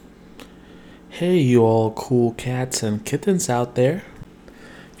Hey, you all cool cats and kittens out there.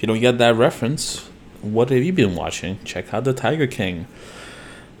 If you don't get that reference, what have you been watching? Check out The Tiger King.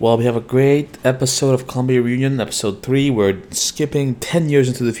 Well, we have a great episode of Columbia Reunion, episode 3. We're skipping 10 years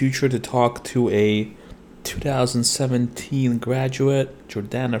into the future to talk to a 2017 graduate,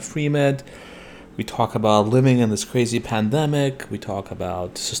 Jordana Freeman. We talk about living in this crazy pandemic. We talk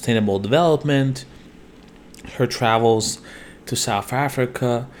about sustainable development, her travels to South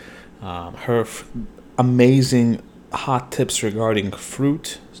Africa, her amazing hot tips regarding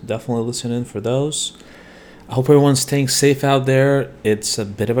fruit. So definitely listen in for those. I hope everyone's staying safe out there. It's a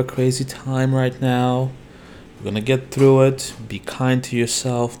bit of a crazy time right now. We're going to get through it. Be kind to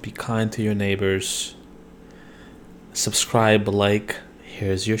yourself. Be kind to your neighbors. Subscribe, like.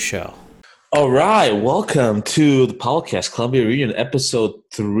 Here's your show. All right. Welcome to the podcast, Columbia Reunion, episode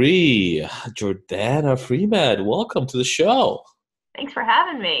 3. Jordana Freeman, welcome to the show. Thanks for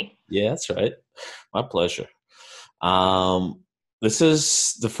having me. Yeah, that's right. My pleasure. This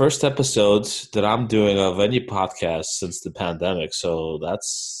is the first episode that I'm doing of any podcast since the pandemic, so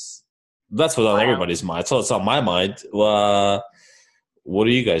that's what's on everybody's mind. So it's on my mind. What are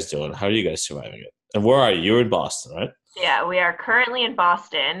you guys doing? How are you guys surviving it? And where are you? You're in Boston, right? Yeah, we are currently in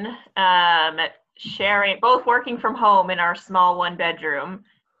Boston, both working from home in our small one-bedroom.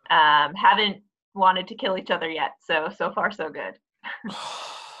 Haven't wanted to kill each other yet, so far so good.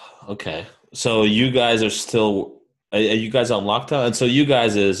 Okay, so you guys are still. Are you guys on lockdown? And so you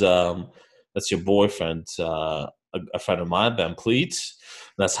guys is that's your boyfriend, a friend of mine, Ben Pleat.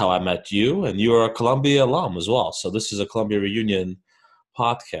 That's how I met you, and you're a Columbia alum as well. So this is a Columbia Reunion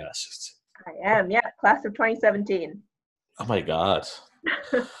podcast. I am, yeah, class of 2017. Oh my God,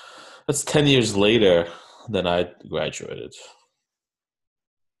 that's 10 years later than I graduated.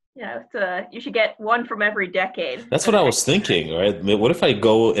 Yeah, you should get one from every decade. That's what I was thinking, right? What if I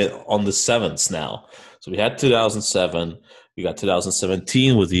go on the 7th now? So we had 2007. We got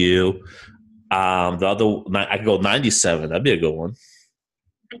 2017 with you. The other, I could go 97. That'd be a good one.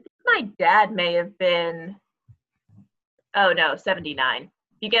 I think my dad may have been, 79. If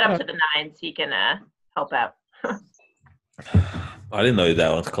you get up to the 9s, he can help out. I didn't know your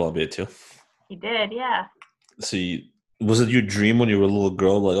dad went to Columbia too. He did, yeah. So was it your dream when you were a little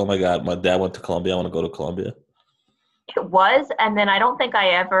girl? Like, oh my God, my dad went to Columbia. I want to go to Columbia. It was, and then I don't think I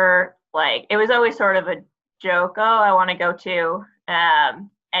ever, it was always sort of a joke, I want to go to,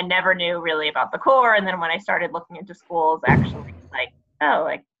 and never knew really about the core. And then when I started looking into schools, actually,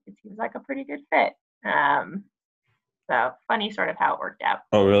 it seems like a pretty good fit. So funny sort of how it worked out.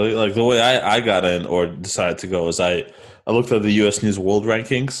 Oh, really? Like the way I got in or decided to go is I looked at the U.S. News World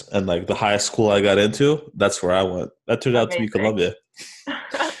Rankings, and the highest school I got into, that's where I went. That turned out to be Columbia.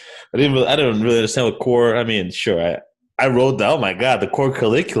 I didn't really understand what core. I mean, sure, I wrote down, oh my God, the core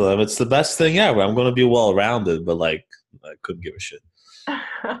curriculum, it's the best thing ever. I'm going to be well-rounded, but I couldn't give a shit.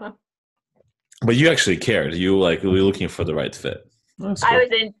 But you actually cared. You were looking for the right fit. Cool. I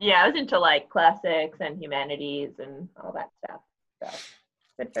was into classics and humanities and all that stuff.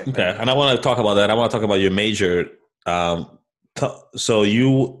 So. Okay, and I want to talk about that. I want to talk about your major. So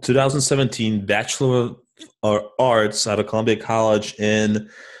you 2017 Bachelor of Arts out of Columbia College in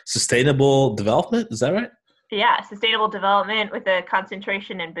Sustainable Development. Is that right? Yeah, Sustainable Development with a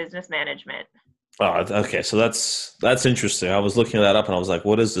concentration in business management. Oh, okay. So that's interesting. I was looking that up and I was like,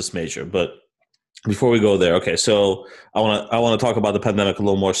 what is this major? But before we go there, okay, so I want to talk about the pandemic a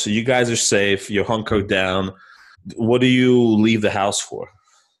little more. So you guys are safe. You're hunkered down. What do you leave the house for?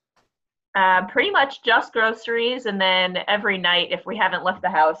 Pretty much just groceries, and then every night, if we haven't left the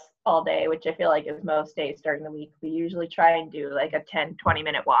house all day, which I feel like is most days during the week, we usually try and do a 10-20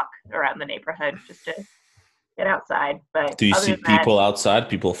 minute walk around the neighborhood just to get outside. But do you see people outside,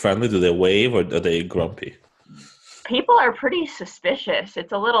 people friendly? Do they wave or are they grumpy? People are pretty suspicious.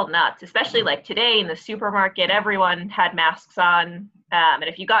 It's a little nuts, especially today in the supermarket. Everyone had masks on, and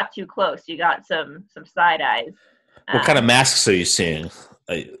if you got too close, you got some side eyes. What kind of masks are you seeing?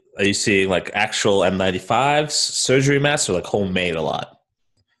 Are you seeing actual N95s, surgery masks, or homemade a lot?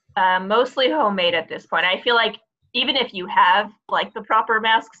 Mostly homemade at this point. I feel like even if you have the proper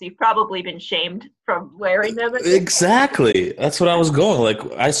masks, you've probably been shamed from wearing them. Exactly. That's what I was going.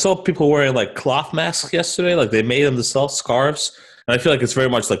 I saw people wearing cloth masks yesterday. They made them themselves, scarves. And I feel like it's very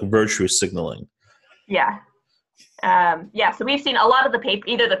much virtue signaling. Yeah. So we've seen a lot of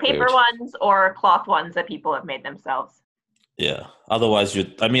either the paper ones or cloth ones that people have made themselves. Yeah. Otherwise,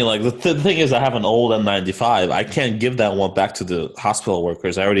 the thing is, I have an old N95. I can't give that one back to the hospital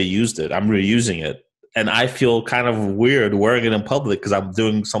workers. I already used it. I'm reusing it. and I feel kind of weird wearing it in public because I'm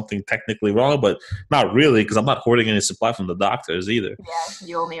doing something technically wrong, but not really because I'm not hoarding any supply from the doctors either. Yeah,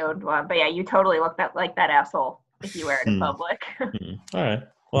 you only owned one, but yeah, you totally look like that asshole if you wear it in Hmm. public. All right.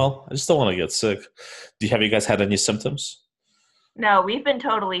 Well, I just don't want to get sick. Have you guys had any symptoms? No, we've been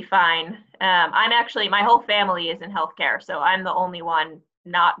totally fine. I'm actually, my whole family is in healthcare, so I'm the only one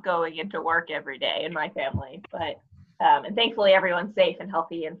not going into work every day in my family. But and thankfully, everyone's safe and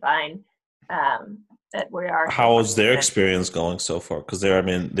healthy and fine. That we are. So How is their fortunate. experience going so far? Because they're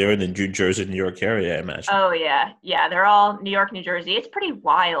in the New Jersey, New York area, I imagine. Oh yeah, yeah. They're all New York, New Jersey. It's pretty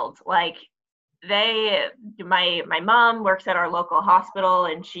wild. Like my mom works at our local hospital,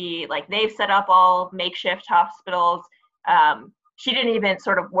 and they've set up all makeshift hospitals. She didn't even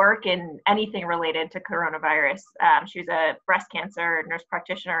sort of work in anything related to coronavirus. She was a breast cancer nurse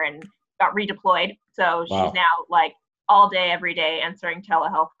practitioner and got redeployed. So she's Wow. now like all day, every day answering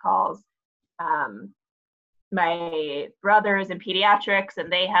telehealth calls. Um, my brother's in pediatrics,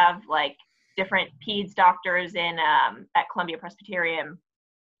 and they have like different peds doctors in at Columbia Presbyterian,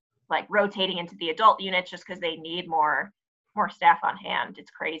 like rotating into the adult units just because they need more staff on hand. It's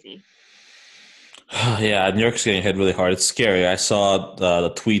crazy. Yeah, New York's getting hit really hard. It's scary. I saw the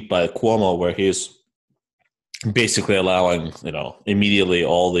tweet by Cuomo where he's basically allowing, immediately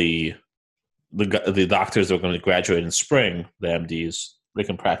all the doctors that are going to graduate in spring, the MDs, they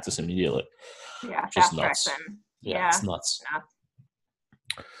can practice immediately. Yeah, Just fast track nuts. them. Yeah, Yeah, it's nuts.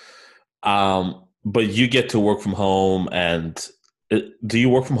 nuts. But you get to work from home, and do you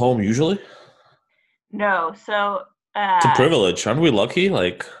work from home usually? No, so It's a privilege. Aren't we lucky?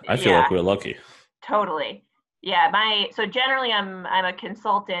 Like, I feel like yeah, we're lucky. totally. Yeah, so generally I'm a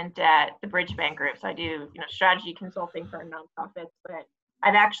consultant at the Bridgespan Group. So I do, strategy consulting for nonprofits, but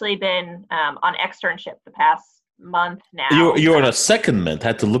I've actually been on externship the past month You now. you're on a secondment. I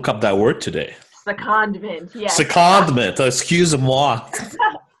had to look up that word today. Secondment, yes. Secondment. Excuse-moi.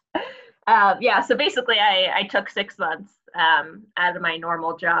 Yeah, so basically I took 6 months out of my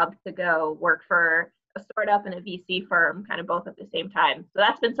normal job to go work for a startup and a VC firm, kind of both at the same time. So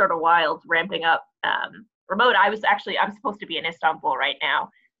that's been sort of wild, ramping up remote. I'm supposed to be in Istanbul right now,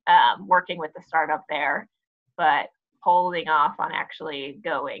 working with the startup there, but holding off on actually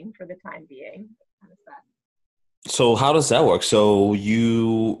going for the time being. Kind of sad. So how does that work? So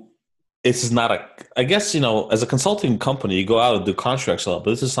it's not I guess, as a consulting company, you go out and do contracts a lot,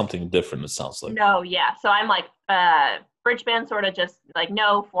 but this is something different, it sounds like. No, yeah. So I'm like Bridgespan, sort of just like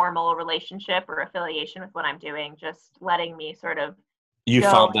no formal relationship or affiliation with what I'm doing, just letting me sort of You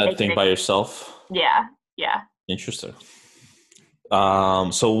go found that take thing it. by yourself? Yeah, yeah. Interesting.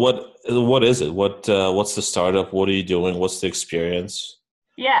 So what is it? What's the startup? What are you doing? What's the experience?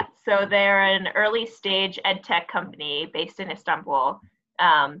 Yeah, so they're an early stage ed tech company based in Istanbul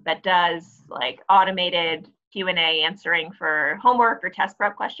that does like automated Q&A answering for homework or test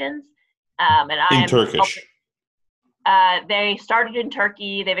prep questions. And In I'm Turkish. they started in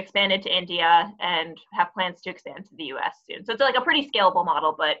Turkey, they've expanded to India, and have plans to expand to the US soon. So it's like a pretty scalable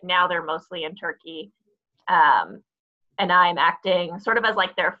model, but now they're mostly in Turkey. And I'm acting sort of as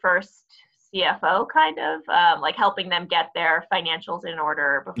like their first CFO, kind of like helping them get their financials in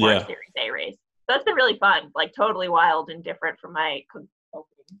order before a Yeah. Series A raise. So it's been really fun, like totally wild and different from my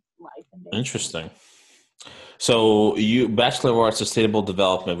consulting life and day. Interesting. So you Bachelor of Arts Sustainable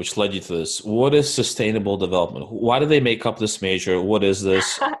Development, which led you to this. What is sustainable development? Why did they make up this major? What is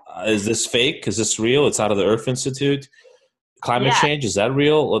this? Is this fake? Is this real? It's out of the Earth Institute. Climate Yeah, change, is that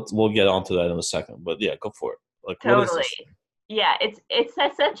real? We'll get onto that in a second. But yeah, go for it. Like, what is totally. this? Yeah, it's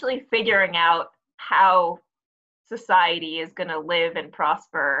essentially figuring out how society is going to live and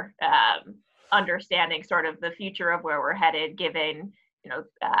prosper, understanding sort of the future of where we're headed, given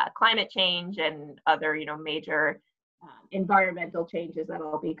climate change and other major environmental changes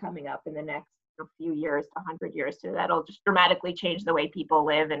that'll be coming up in the next few years to 100 years. So that'll just dramatically change the way people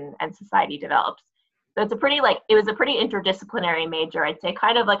live and society develops. So it was a pretty interdisciplinary major. I'd say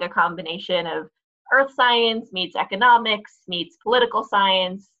kind of like a combination of earth science meets economics meets political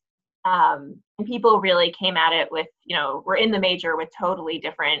science. And people really came at it with, we're in the major with totally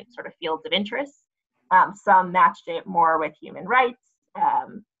different sort of fields of interest. Some matched it more with human rights.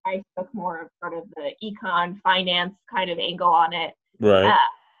 I took more of sort of the econ finance kind of angle on it. Right.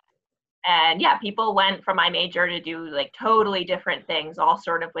 And yeah, people went from my major to do like totally different things, all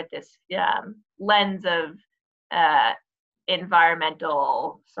sort of with this lens of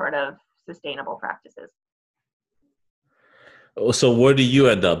environmental sort of sustainable practices. So where do you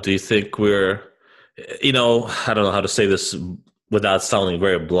end up? Do you think I don't know how to say this without sounding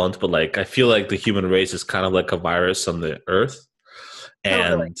very blunt, but like, I feel like the human race is kind of like a virus on the earth.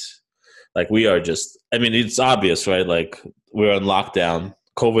 Totally. And Like we are just, I mean, it's obvious, right? Like we're on lockdown.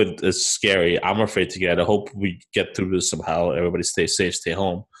 COVID is scary. I'm afraid to get it. I hope we get through this somehow. Everybody stay safe, stay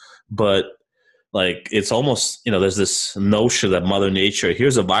home. But like it's almost, there's this notion that Mother Nature,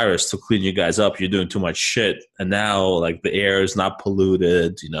 here's a virus to clean you guys up. You're doing too much shit. And now like the air is not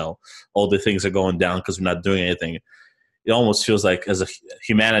polluted, all the things are going down because we're not doing anything. It almost feels like as a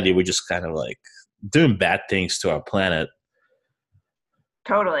humanity, we're just kind of like doing bad things to our planet.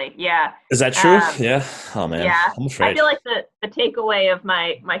 Totally. Yeah. Is that true? Yeah. Oh man, Yeah. I'm I afraid. feel like the takeaway of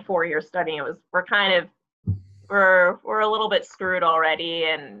my 4 years studying it was we're a little bit screwed already,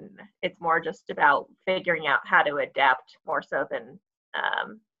 and it's more just about figuring out how to adapt more so than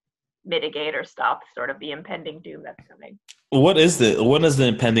mitigate or stop sort of the impending doom that's coming. When is the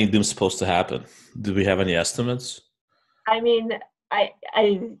impending doom supposed to happen? Do we have any estimates? I mean,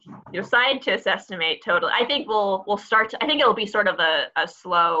 scientists estimate totally. I think we'll start to, I think it'll be sort of a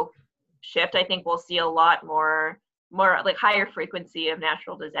slow shift. I think we'll see a lot more like higher frequency of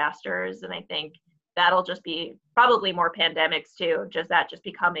natural disasters, and I think that'll just be probably more pandemics too. Just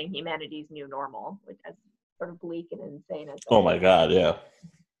becoming humanity's new normal, which is sort of bleak and insane as Oh my God, yeah.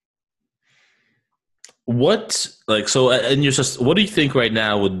 What like so? And you're just what do you think right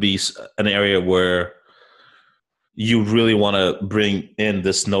now would be an area where you really want to bring in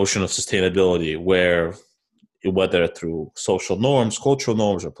this notion of sustainability, where whether through social norms, cultural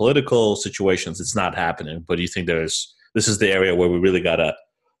norms, or political situations, it's not happening. But do you think this is the area where we really gotta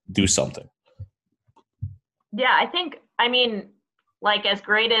do something? Yeah, I mean, like as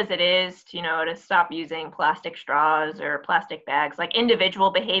great as it is to, to stop using plastic straws or plastic bags, like individual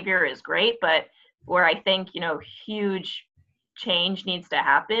behavior is great, but where I think, huge change needs to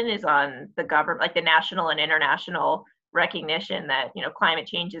happen is on the government, like the national and international recognition that, climate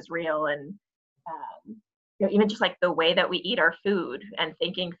change is real, and even just like the way that we eat our food and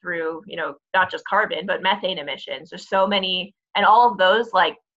thinking through, not just carbon, but methane emissions. There's so many, and all of those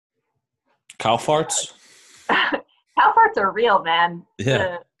like Cow farts? cow farts are real, man.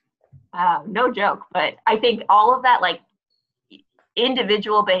 Yeah. No joke. But I think all of that, like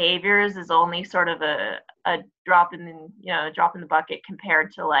individual behaviors, is only sort of a drop in drop in the bucket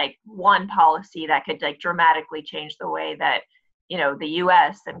compared to like one policy that could like dramatically change the way that the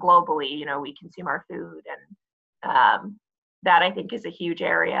U.S. and globally we consume our food, and that I think is a huge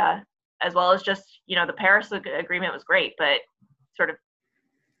area, as well as just the Paris Agreement was great, but sort of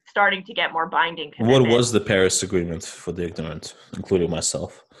starting to get more binding commitments. What was the Paris Agreement for the ignorant, including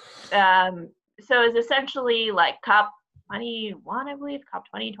myself? So it's essentially like COP21, I believe,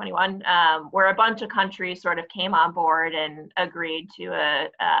 COP21, where a bunch of countries sort of came on board and agreed to a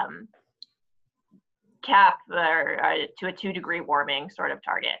cap or to a 2-degree warming sort of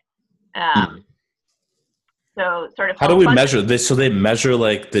target. So sort of how do we measure this? So they measure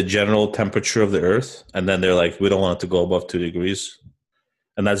like the general temperature of the Earth, and then they're like, we don't want it to go above 2 degrees.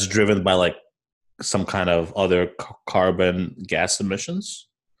 And that's driven by like some kind of other carbon gas emissions.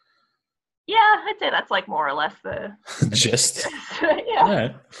 Yeah, I'd say that's like more or less the gist.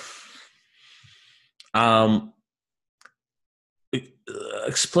 Yeah. All right.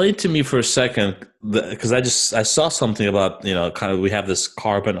 Explain to me for a second, because I saw something about kind of we have this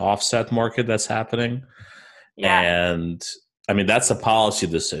carbon offset market that's happening, and I mean that's a policy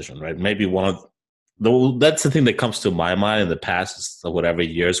decision, right? Maybe that's the thing that comes to my mind in the past whatever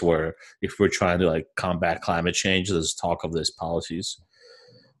years where if we're trying to like combat climate change, there's talk of these policies.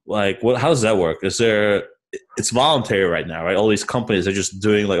 Like how does that work? It's voluntary right now, right? All these companies are just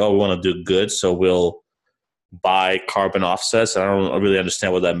doing like, oh, we want to do good, so we'll buy carbon offsets. I don't really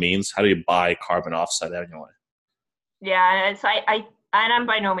understand what that means. How do you buy carbon offset anyway? Yeah, so and I'm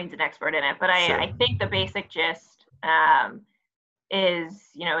by no means an expert in it, but I think the basic gist is,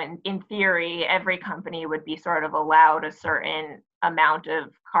 in theory, every company would be sort of allowed a certain amount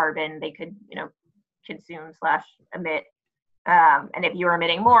of carbon they could, consume / emit. And if you were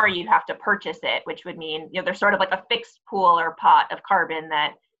emitting more, you'd have to purchase it, which would mean, there's sort of like a fixed pool or pot of carbon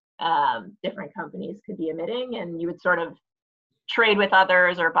that different companies could be emitting, and you would sort of trade with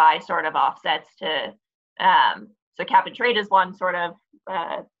others or buy sort of offsets to, so cap and trade is one sort of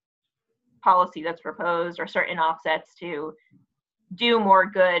policy that's proposed, or certain offsets to do more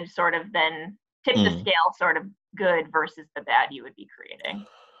good sort of than tip the scale sort of good versus the bad you would be creating.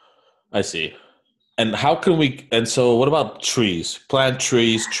 I see. And so what about trees? Plant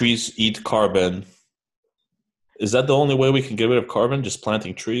trees eat carbon. Is that the only way we can get rid of carbon? Just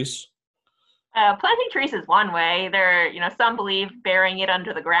planting trees? Planting trees is one way. Some believe burying it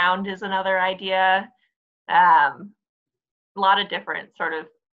under the ground is another idea. A lot of different sort of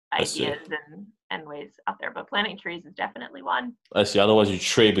I see. ideas and ways out there. But planting trees is definitely one. I see. Otherwise, you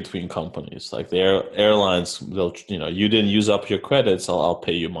trade between companies. Like the airlines, they'll, you didn't use up your credits. I'll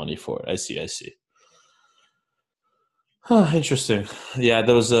pay you money for it. I see. I see. Huh, interesting. Yeah,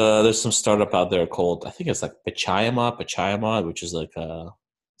 there's some startup out there called, I think it's like Pachayama, which is like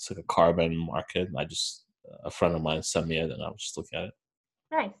it's like a carbon market. I just a friend of mine sent me it, and I was just looking at it.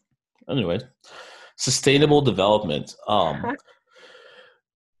 Nice. Anyway, sustainable development.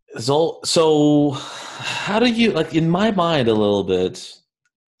 So how do you, like, in my mind a little bit,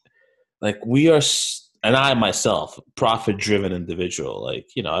 like we are and I myself, profit driven individual, like,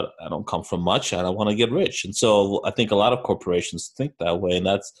 I don't come from much and I want to get rich. And so I think a lot of corporations think that way, and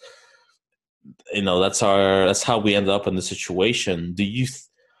that's how we end up in the situation. Do you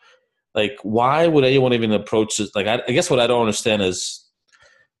like, why would anyone even approach this? Like, I guess what I don't understand is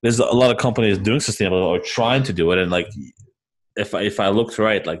there's a lot of companies doing sustainable or trying to do it, and like, if I looked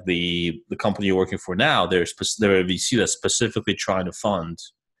right, like the company you're working for now, they're a VC that's specifically trying to fund,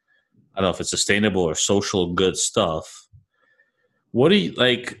 I don't know if it's sustainable or social good stuff. What do you,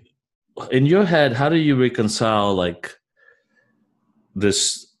 like, in your head? How do you reconcile like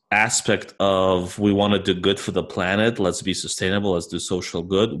this aspect of, we want to do good for the planet, let's be sustainable, let's do social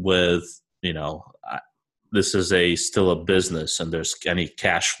good, with, this is still a business and there's any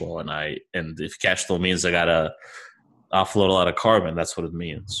cash flow, and if cash flow means I gotta offload a lot of carbon, that's what it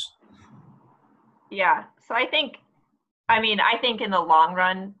means. Yeah. So I think in the long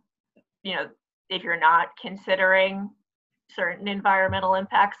run, if you're not considering certain environmental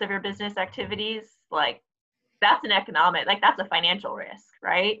impacts of your business activities, like that's that's a financial risk,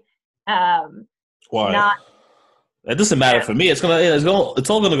 right? Why? Not It doesn't matter for me. It's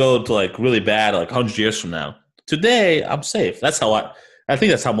all gonna go to like really bad like 100 years from now. Today, I'm safe. I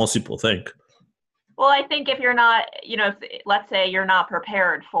think that's how most people think. Well, I think if you're not, let's say you're not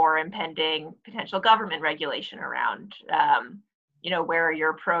prepared for impending potential government regulation around, where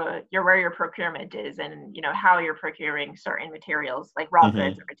your procurement is, and how you're procuring certain materials like raw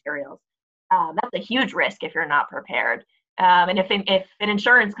goods or materials. That's a huge risk if you're not prepared. And if an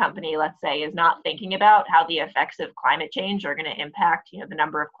insurance company, let's say, is not thinking about how the effects of climate change are going to impact, the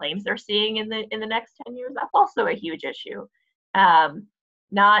number of claims they're seeing in the next 10 years, that's also a huge issue.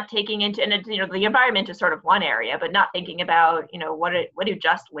 Not taking into, and the environment is sort of one area, but not thinking about, what do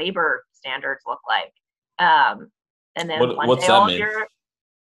just labor standards look like? And then what's that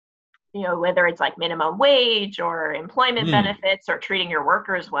mean? Whether it's like minimum wage or employment benefits or treating your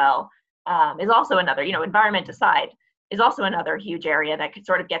workers well, is also another, environment aside, is also another huge area that could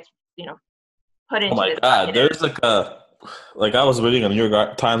sort of gets, put into. Oh my God, there's like I was reading a New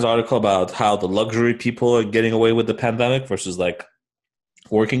York Times article about how the luxury people are getting away with the pandemic versus like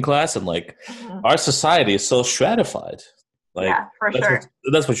working class, and like our society is so stratified. Like, yeah, for sure.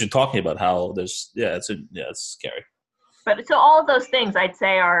 That's what you're talking about. How it's scary. But so all of those things I'd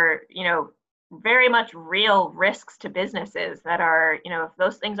say are, very much real risks to businesses that are, if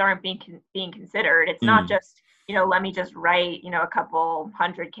those things aren't being considered, it's not just, let me just write, a couple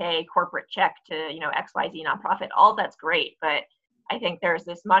 $100K corporate check to, XYZ nonprofit. All that's great. But I think there's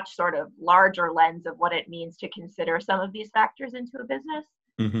this much sort of larger lens of what it means to consider some of these factors into a business.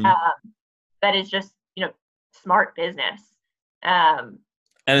 That is just, smart business. And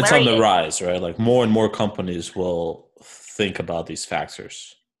it's on the rise, right? Like more and more companies will think about these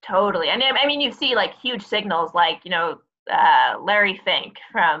factors. Totally. And I mean, you see like huge signals, like, Larry Fink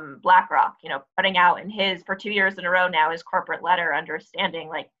from BlackRock, putting out for 2 years in a row now, his corporate letter understanding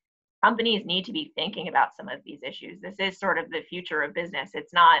like companies need to be thinking about some of these issues. This is sort of the future of business.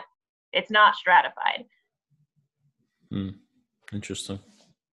 It's not stratified. Interesting.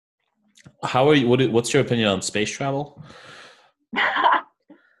 How are you? What's your opinion on space travel?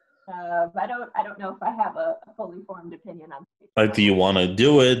 I don't know if I have a fully formed opinion on space travel. Like, do you want to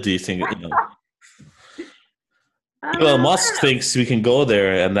do it? Do you think Elon Musk thinks we can go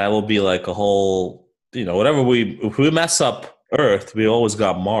there, and that will be like a whole, whatever if we mess up Earth, we always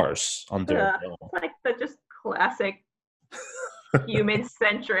got Mars under. Like the just classic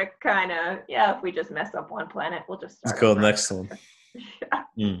human-centric kind of, if we just mess up one planet, we'll just start. Let's go next one.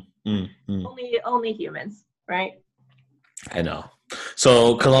 Only humans, right? I know.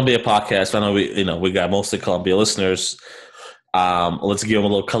 So Columbia podcast. I know we got mostly Columbia listeners. Let's give them a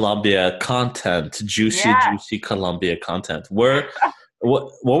little Columbia content, juicy Columbia content. What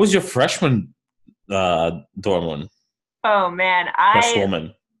was your freshman dorm one? Oh man,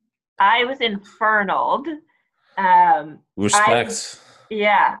 freshwoman. I was infernaled. Respect.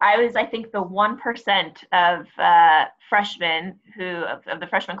 I was, I think, the 1% of freshmen of the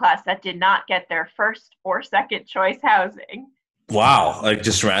freshman class that did not get their first or second choice housing. Wow, like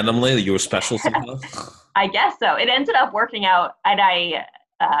just randomly, you were special somehow. I guess so. It ended up working out, and I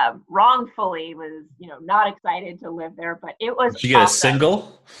wrongfully was, not excited to live there, but it was Did you get a awesome.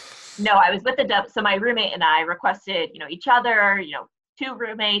 single? No, I was with so my roommate and I requested, each other, two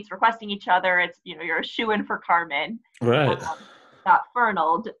roommates requesting each other. It's, you're a shoo-in for Carmen, Right. um, got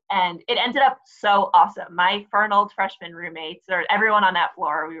Fernald, and it ended up so awesome. My Fernald freshman roommates, or everyone on that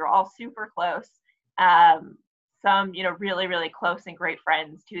floor, we were all super close. Some, really, really close and great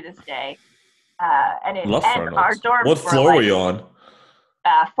friends to this day. Love And our Fernald's. What dorms were floor were like you on?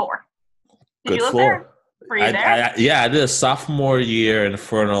 4. Did Good you live there? floor. Were you there? Yeah, I did a sophomore year in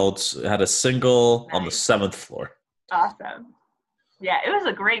Fernald's. Had a single on the Nice. seventh floor. Awesome. Yeah, it was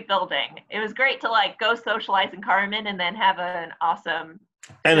a great building. It was great to like go socialize in Carmen and then have an awesome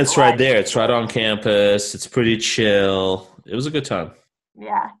And it's right civilized there. It's right on facility. campus. It's pretty chill. It was a good time.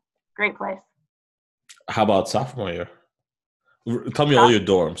 Yeah, great place. How about sophomore year? Tell me all Soph- your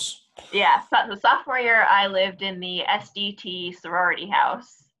dorms. yeah, so sophomore year I lived in the SDT sorority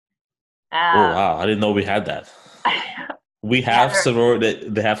house. Oh Um, wow, I didn't know we had that. We yeah, have sorority.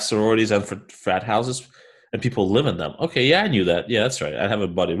 They have sororities and frat houses, and people live in them. Okay, yeah, I knew that. Yeah, that's right. I have a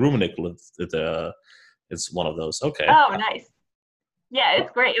buddy, Rumenik, lives at the. It's one of those. Okay, oh, nice. Yeah,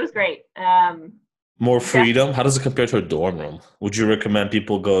 it's great. It was great. more Definitely. freedom. How does it compare to a dorm room? Would you recommend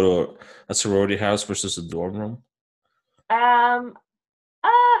people go to a sorority house versus a dorm room? Um,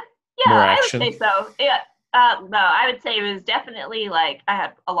 uh, yeah, More I would action. say so. Yeah. No, I would say it was definitely like I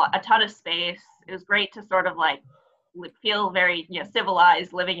had a ton of space. It was great to sort of like feel very,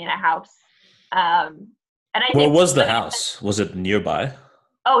 civilized living in a house. Um, and I Where think was the living house? Was it nearby?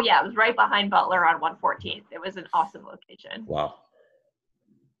 oh yeah, it was right behind Butler on 114th. It was an awesome location. Wow.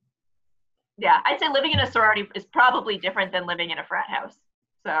 Yeah, I'd say living in a sorority is probably different than living in a frat house.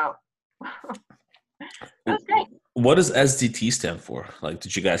 So it was great. What does SDT stand for? Like,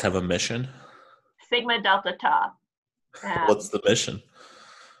 did you guys have a mission? Sigma Delta Tau. What's Um, the mission?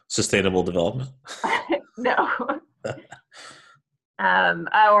 Sustainable development. no.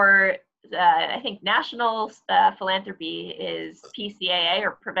 Our I think national philanthropy is PCAA,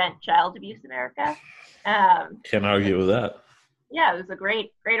 or Prevent Child Abuse America. Um, Can't argue with that. yeah, it was a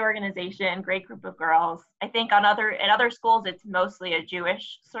great organization, great group of girls. I think at other schools it's mostly a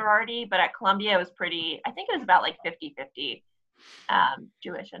Jewish sorority, but at Columbia it was pretty. I think it was about like 50-50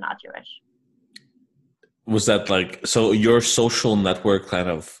 Jewish and not Jewish. Was that like so? Your social network, kind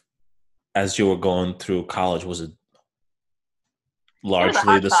of, as you were going through college, was it It was a largely the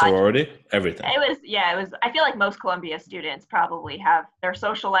hodgepodge. sorority? Everything. It was, yeah, it was. I feel like most Columbia students probably have their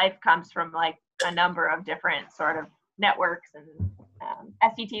social life comes from like a number of different sort of networks, and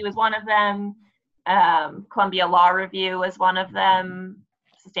SDT was one of them. Columbia Law Review was one of them.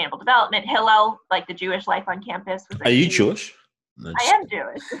 Sustainable Development, Hillel, like the Jewish life on campus, was a Are you huge. Jewish? No, I just am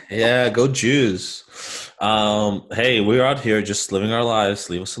Jewish. yeah, go Jews. Hey, we're out here just living our lives.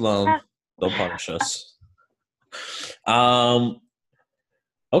 Leave us alone. Don't punish us. Um,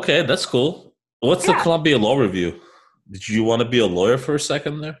 okay, that's cool. What's the Yeah, Columbia Law Review? Did you want to be a lawyer for a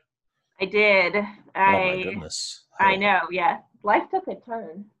second there? I did. Oh my I goodness. I know. Yeah, life took a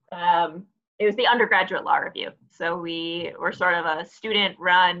turn. It was the undergraduate law review, so we were sort of a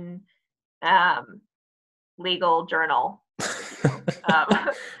student-run um, legal journal, if you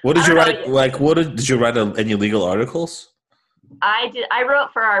will. What I did you don't know. write? Like, did you write any legal articles? I did. I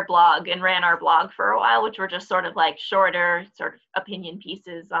wrote for our blog and ran our blog for a while, which were just sort of like shorter, sort of opinion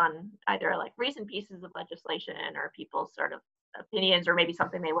pieces on either like recent pieces of legislation or people's sort of opinions, or maybe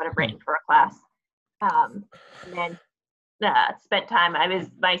something they would have Hmm. written for a class. And then spent time. I was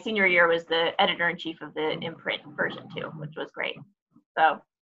my senior year was the editor in chief of the imprint version 2, which was great. So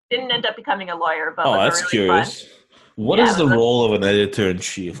didn't end up becoming a lawyer, but Oh, was a that's really fun. curious. What Yeah, is it the was role of an editor in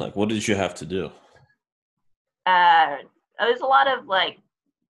chief? Like, what did you have to do? it was a lot of like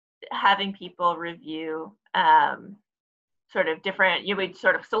having people review sort of different. You would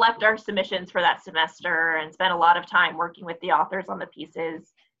sort of select our submissions for that semester and spend a lot of time working with the authors on the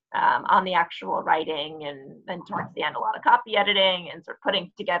pieces. On the actual writing, and then towards the end, a lot of copy editing and sort of putting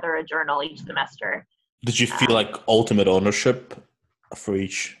together a journal each semester. Did you feel Um, like ultimate ownership for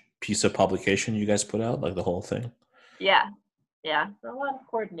each piece of publication you guys put out, like the whole thing? yeah, yeah, a lot of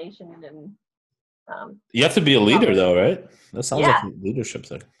coordination and You have to be a leader, probably though, right? That sounds like yeah, a leadership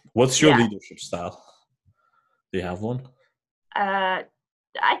thing. What's your yeah. leadership style? Do you have one? Uh,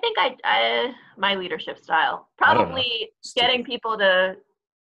 I think I my leadership style I don't know. probably getting Stupid. people to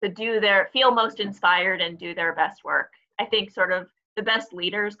do their feel most inspired and do their best work. I think sort of the best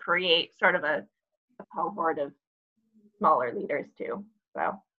leaders create sort of a cohort of smaller leaders too.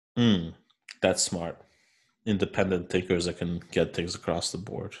 So Mm, that's smart. independent thinkers that can get things across the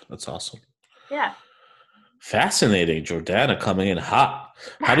board. That's awesome. Yeah. Fascinating. Jordana coming in hot.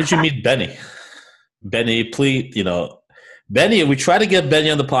 How did you meet Benny? Benny, please, Benny, we try to get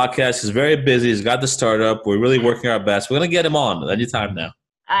Benny on the podcast. He's very busy. He's got the startup. We're really working our best. We're going to get him on anytime now.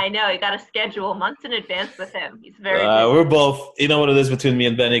 I know. You got to schedule months in advance with him. He's very busy. We're both, you know what it is between me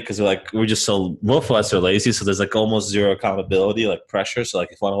and Benny, because we're just so, both of us are lazy, so there's like almost zero accountability, like pressure. So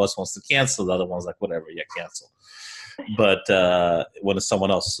like if one of us wants to cancel, the other one's like, whatever, yeah, cancel. But when it's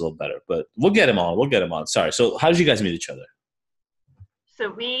someone else, it's a little better. But we'll get him on. Sorry. So how did you guys meet each other?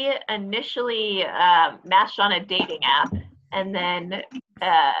 So we initially matched on a dating app and then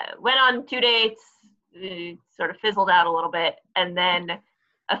went on 2 dates, sort of fizzled out a little bit. And then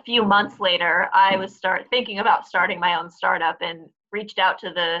a few months later, I was thinking about starting my own startup and reached out to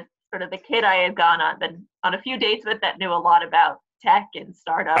the kid I had gone on a few dates with that knew a lot about tech and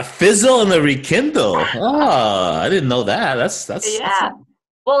startups. A fizzle and a rekindle. Oh, I didn't know that. That's yeah.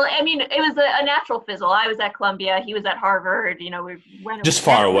 Well, I mean, it was a natural fizzle. I was at Columbia. He was at Harvard. We went just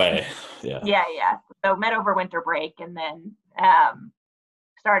far away. Yeah. Yeah. So met over winter break, and then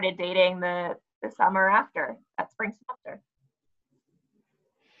started dating the summer after, that spring semester.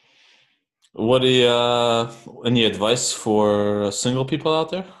 What do you, any advice for single people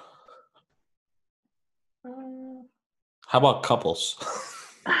out there? How about couples?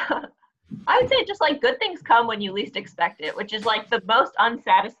 I would say just like good things come when you least expect it, which is like the most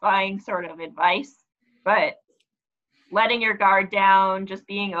unsatisfying sort of advice, but letting your guard down, just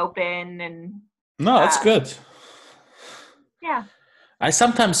being open and. No, that's good. Yeah. I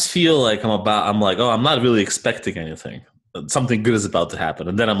sometimes feel like I'm like, oh, I'm not really expecting anything. Something good is about to happen.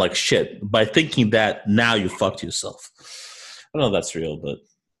 And then I'm like, shit, by thinking that, now you fucked yourself. I don't know if that's real, but,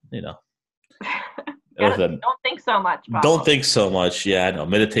 Don't think so much, Bob. Don't think so much. Yeah, I know.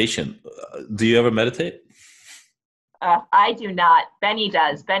 Meditation. Do you ever meditate? I do not. Benny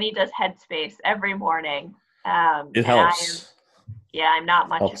does. Benny does Headspace every morning. It helps. I'm not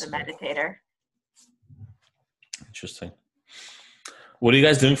much of a meditator. Interesting. What are you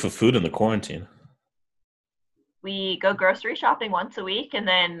guys doing for food in the quarantine? We go grocery shopping once a week, and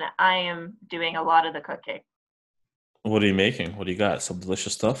then I am doing a lot of the cooking. What are you making? What do you got? Some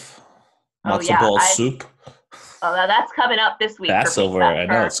delicious stuff? Oh, Matzo ball soup? Oh, that's coming up this week. Passover. I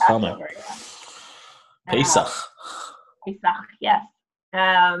know it's coming. Pesach. Pesach, yes.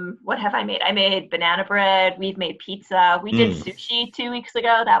 What have I made? I made banana bread. We've made pizza. We did sushi 2 weeks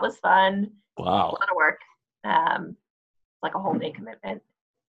ago. That was fun. Wow. A lot of work. Like a whole day commitment.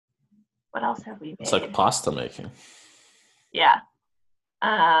 What else have we made? It's like pasta making. Yeah.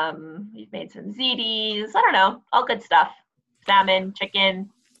 We've made some ziti's. I don't know. All good stuff. Salmon, chicken.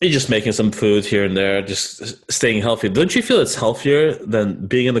 You're just making some food here and there, just staying healthy. Don't you feel it's healthier than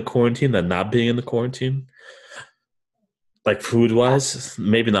being in the quarantine than not being in the quarantine? Like food-wise?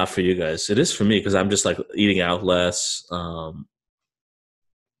 Maybe not for you guys. It is for me because I'm just like eating out less. Make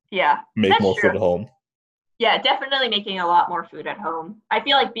more food at home. Yeah, definitely making a lot more food at home. I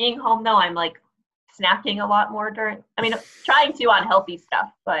feel like being home, though, I'm like snacking a lot more trying to on healthy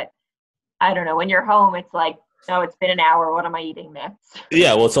stuff, but I don't know. When you're home, it's like, oh, it's been an hour. What am I eating next?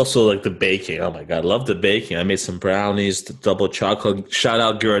 Yeah, well, it's also like the baking. Oh, my God. I love the baking. I made some brownies, the double chocolate. Shout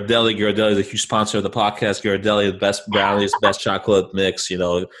out Ghirardelli. Ghirardelli is a huge sponsor of the podcast. Ghirardelli, the best brownies, best chocolate mix.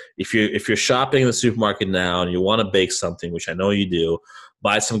 If you're shopping in the supermarket now and you want to bake something, which I know you do,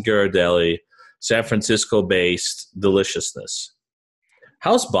 buy some Ghirardelli, San Francisco-based deliciousness.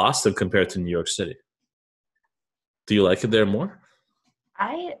 How's Boston compared to New York City? Do you like it there more?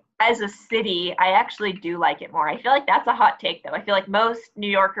 As a city, I actually do like it more. I feel like that's a hot take, though. I feel like most New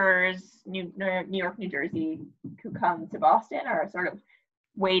Yorkers, New York, New Jersey, who come to Boston are sort of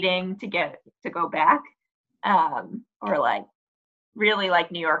waiting to go back, or like really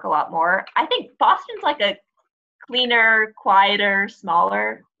like New York a lot more. I think Boston's like a cleaner, quieter,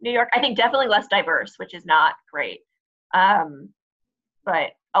 smaller New York. I think definitely less diverse, which is not great,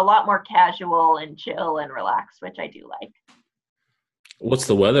 but a lot more casual and chill and relaxed, which I do like. What's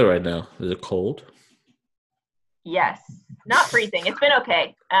the weather right now? Is it cold? Yes. Not freezing. It's been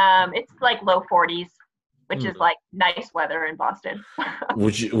okay. It's like low 40s, which is like nice weather in Boston.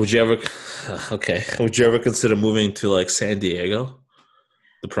 Would you ever consider moving to like San Diego,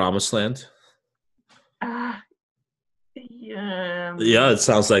 the promised land? Yeah, it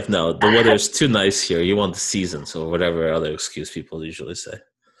sounds like no. The weather is too nice here. You want the seasons or whatever other excuse people usually say.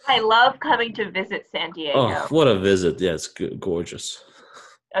 I love coming to visit San Diego. Oh, what a visit. Yeah, it's gorgeous.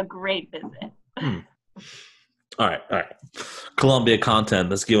 A great visit. All right. Columbia content.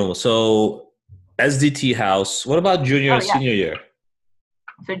 Let's give them. So, SDT house. What about junior and senior year?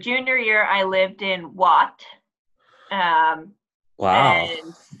 So junior year, I lived in Watt, um, Wow.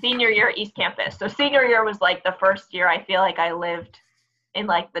 and senior year, East Campus. So senior year was like the first year I feel like I lived in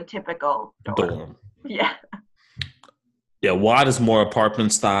like the typical dorm. Dorm. Yeah. Yeah, Watt is more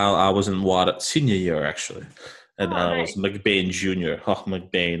apartment style. I was in Watt senior year actually, and Oh, I was nice. McBain junior. Oh,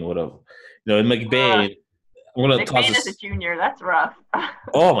 McBain, whatever. In Uh, McBain, I'm gonna toss McBain as a this. junior, that's rough.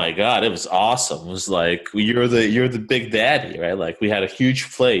 Oh my god, it was awesome. It was like you're the big daddy, right? Like we had a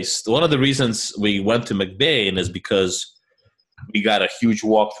huge place. One of the reasons we went to McBain is because we got a huge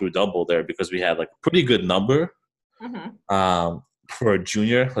walk-through double there because we had like a pretty good number Hmm. for a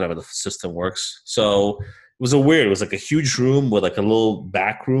junior, whatever the system works. So it was like a huge room with like a little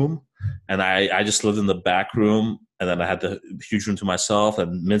back room, and I just lived in the back room, and then I had the huge room to myself.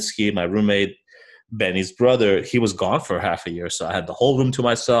 And Minsky, my roommate, Benny's brother, he was gone for half a year, so I had the whole room to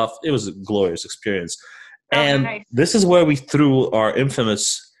myself. It was a glorious experience. Oh, And nice. this is where we threw our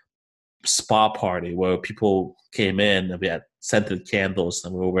infamous spa party where people came in and we had scented candles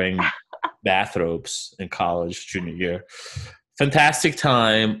and we were wearing bathrobes in college junior year. Fantastic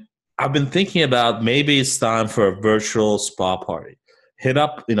time. I've been thinking about maybe it's time for a virtual spa party. Hit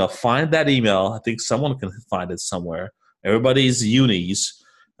up, find that email. I think someone can find it somewhere. Everybody's unis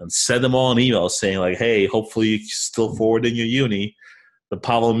and send them all an email saying like, hey, hopefully you're still forward in your uni. The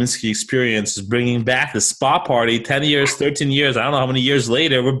Pavel Minsky experience is bringing back the spa party 10 years, 13 years. I don't know how many years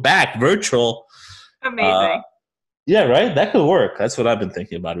later. We're back virtual. Uh, Amazing. yeah, right? That could work. That's what I've been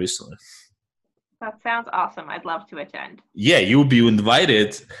thinking about recently. That sounds awesome. I'd love to attend. Yeah, you'll be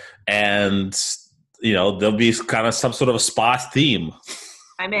invited, and there'll be kind of some sort of a spa theme.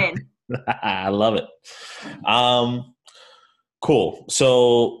 I'm in. I love it. Um, cool.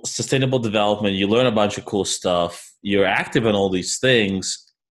 So sustainable development, you learn a bunch of cool stuff. You're active in all these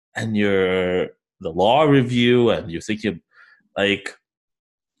things, and you're the law review, and you're thinking like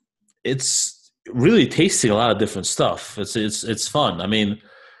it's really tasting a lot of different stuff. It's fun. I mean,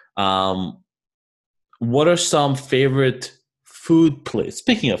 um, what are some favorite food places?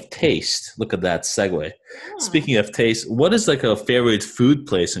 Speaking of taste, look at that segue. Hmm. Speaking of taste, what is like a favorite food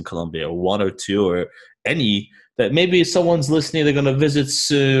place in Colombia? One or two or any that maybe someone's listening, they're gonna visit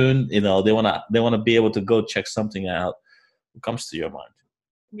soon, they wanna be able to go check something out. What comes to your mind?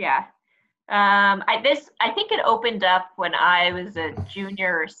 Yeah. I think it opened up when I was a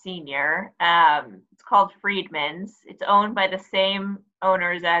junior or senior. It's called Friedman's. It's owned by the same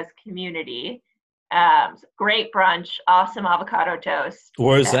owners as Community. Great brunch, awesome avocado toast.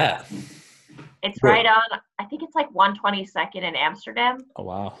 Where is that? It's Where? right on. I think it's like 122nd in Amsterdam. Oh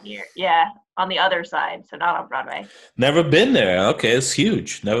wow. Yeah, on the other side, so not on Broadway. Never been there. Okay, it's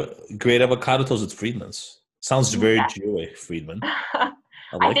huge. Never great avocado toast at Friedman's. Sounds very Yeah. Jewy, Friedman. I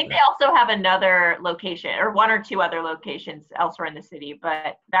I like think they that. also have another location or one or two other locations elsewhere in the city,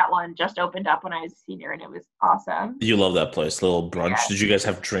 but that one just opened up when I was a senior and it was awesome. You love that place, little brunch. Yeah, Did you guys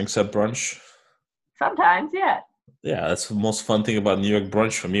have drinks at brunch? sometimes, yeah. Yeah, that's the most fun thing about New York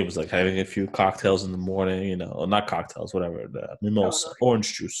brunch for me was like having a few cocktails in the morning, or not cocktails, whatever, the mimosa, Totally.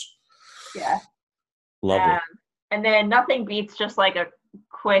 orange juice. Yeah. Lovely. Um, and then nothing beats just like a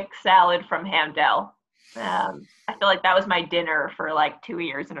quick salad from Hamdel. I feel like that was my dinner for like 2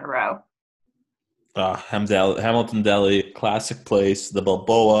 years in a row. Hamilton Deli, classic place, the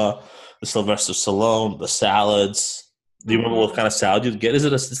Balboa, the Sylvester Stallone, the salads. Do you remember what Hmm. kind of salad you'd get?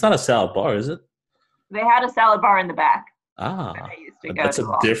 It's not a salad bar, is it? They had a salad bar in the back that Ah, I used to go that's to a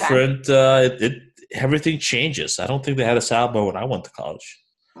all the time. different. Everything changes. I don't think they had a salad bar when I went to college.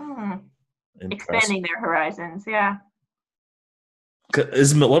 Hmm. Impressive. Expanding their horizons, yeah.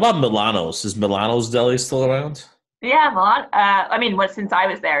 What about Milano's? Is Milano's Deli still around? Yeah, Milan. I mean, what since I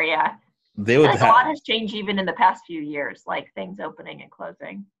was there, yeah. They I feel would like a lot have. has changed even in the past few years, like things opening and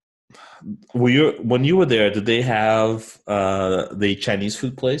closing. When you were there? Did they have the Chinese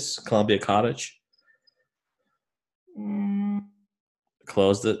food place, Columbia Cottage? Mm,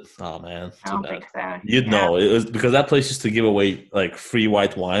 Closed it. Oh man, I too don't bad. think so. You'd Yeah. know it was because that place used to give away like free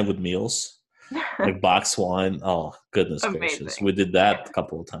white wine with meals, like box wine. Oh goodness gracious, Amazing. we did that a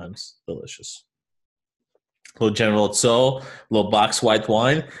couple of times. Delicious. Little General Tso, little box white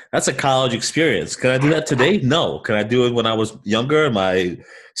wine. That's a college experience. Can I do that today? No. Can I do it when I was younger? My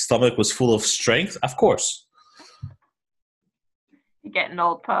stomach was full of strength. Of course. You're getting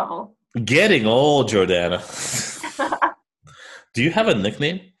old, Pavel. Getting old, Jordana. Do you have a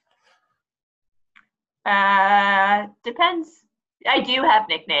nickname? Depends. I do have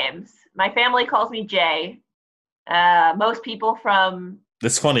nicknames. My family calls me Jay. Most people from,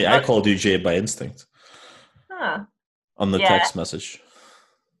 It's funny. I mo- called you Jay by instinct huh, on the yeah, text message.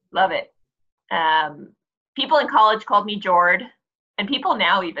 love it. People in college called me Jord, And people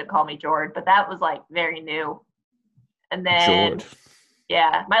now even call me Jord, but that was like very new. And then, Jord.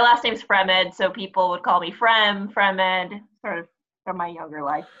 yeah, my last name's Fremed, so people would call me Fremed, sort of from my younger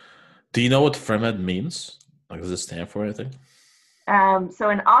life. Do you know what Fremed means? Like, does it stand for anything?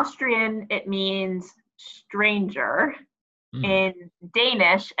 So in Austrian, it means stranger. Hmm. In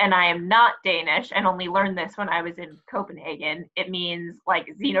Danish, and I am not Danish, and only learned this when I was in Copenhagen, it means like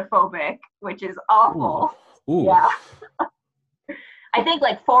xenophobic, which is Ooh. awful. Ooh. Yeah. I think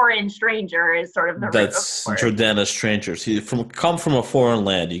like foreign stranger is sort of the root of the That's word. Jordana strangers. You come from a foreign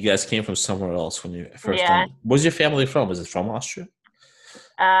land. You guys came from somewhere else when you first Yeah. came. Where's your family from? Is it from Austria?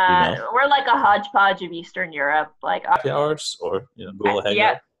 Do you know? We're like a hodgepodge of Eastern Europe. Like, Happy hours or go yeah,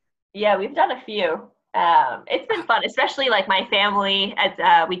 hangout? yeah, we've done a few. It's been fun, especially like my family. As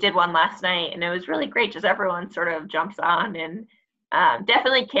we did one last night, and it was really great. Just everyone sort of jumps on, and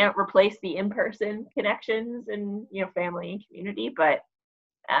definitely can't replace the in-person connections and family and community, but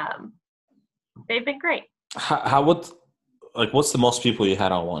um, they've been great. How would like what's the most people you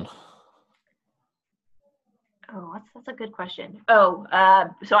had on one? Oh, that's a good question. Oh,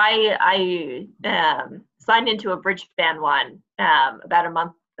 so I signed into a bridge band one about a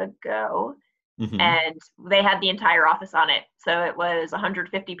month ago, Hmm. and they had the entire office on it. So it was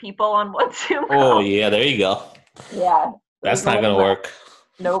 150 people on one Zoom Oh call. yeah, there you go. Yeah, it was That's a not little gonna much. work.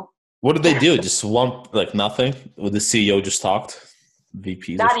 Nope, What did they do? Just one like nothing? With the CEO just talked?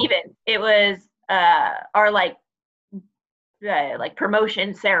 VPs or not something? even. It was our like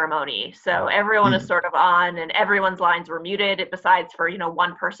promotion ceremony. So everyone is Hmm. sort of on, and everyone's lines were muted, besides for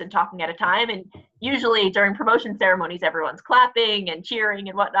one person talking at a time. And usually during promotion ceremonies, everyone's clapping and cheering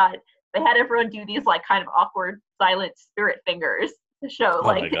and whatnot. They had everyone do these like kind of awkward silent spirit fingers to show Oh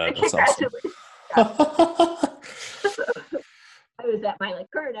my like god, that's awesome. congratulations. Yeah. I was at my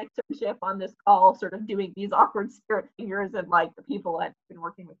like current externship on this call, sort of doing these awkward spirit fingers, and like the people had been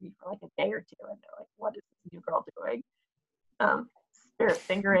working with me for like a day or two, and they're like, "What is this new girl doing?" Spirit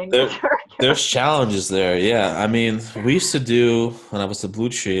fingering. There, there's challenges there. Yeah, I mean, we used to do when I was at Blue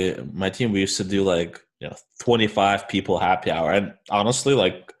Tree, my team. We used to do like 25 people happy hour, and honestly,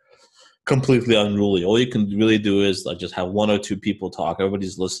 like completely unruly. All you can really do is like just have one or two people talk.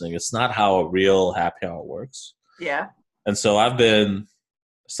 Everybody's listening. It's not how a real happy hour works. Yeah. And so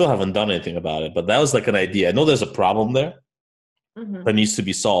still haven't done anything about it, but that was like an idea. I know there's a problem there Mm-hmm. that needs to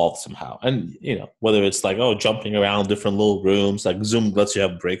be solved somehow. And whether it's like jumping around different little rooms, like Zoom lets you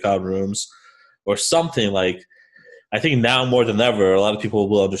have breakout rooms, or something like. I think now more than ever, a lot of people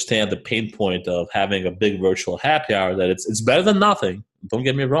will understand the pain point of having a big virtual happy hour. That it's better than nothing. Don't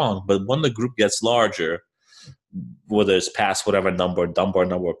get me wrong, but when the group gets larger, whether it's past whatever number, Dunbar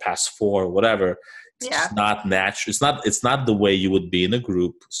number, past four, whatever, it's Yeah. just not natural. It's not the way you would be in a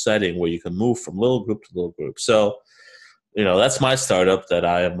group setting where you can move from little group to little group. So that's my startup that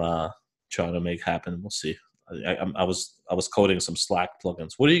I am trying to make happen. We'll see. I was coding some Slack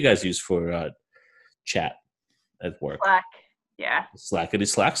plugins. What do you guys use for chat at work? Slack. Yeah. Slackity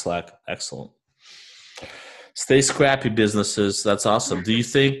Slack. Excellent. Stay scrappy, businesses. That's awesome. Do you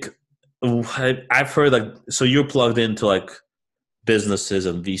think I've heard like so you're plugged into like businesses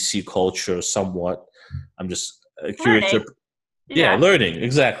and VC culture somewhat? I'm just curious. Learning. Yeah, Yeah. learning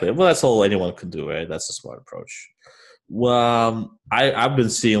exactly. Well, that's all anyone can do, right? That's a smart approach. Well, I've been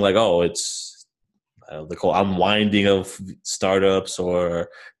seeing like it's they call unwinding of startups or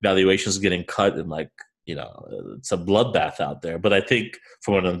valuations getting cut, and like it's a bloodbath out there. But I think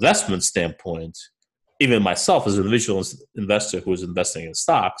from an investment standpoint, even myself as an individual investor who is investing in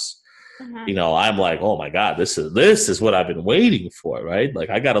stocks, Mm-hmm. I'm like, oh my god, this is what I've been waiting for, right? Like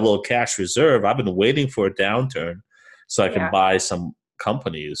I got a little cash reserve. I've been waiting for a downturn so I can Yeah. buy some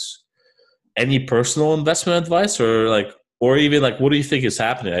companies. Any personal investment advice, or even like, what do you think is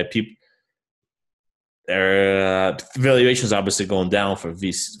happening? Like, people, their valuations obviously going down for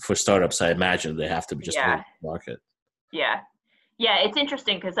startups. I imagine they have to be just Yeah. hit the market. Yeah. Yeah. It's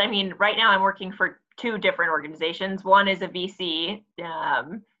interesting because I mean, right now I'm working for two different organizations. One is a VC,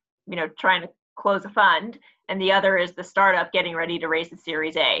 trying to close a fund, and the other is the startup getting ready to raise the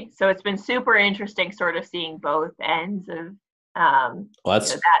Series A. So it's been super interesting, sort of seeing both ends of Well,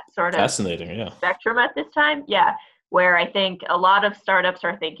 that's that sort of fascinating. Yeah. spectrum at this time. Yeah, where I think a lot of startups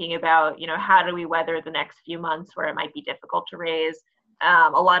are thinking about, how do we weather the next few months where it might be difficult to raise. A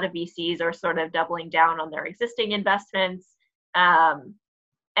lot of VCs are sort of doubling down on their existing investments.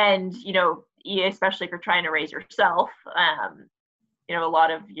 And, especially if you're trying to raise yourself, a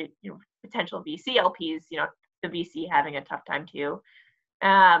lot of potential VC LPs, the VC having a tough time too.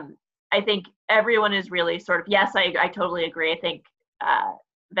 I think everyone is really sort of, yes, I totally agree. I think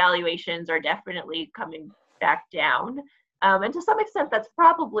valuations are definitely coming back down. And to some extent, that's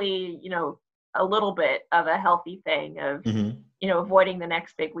probably, a little bit of a healthy thing of, avoiding the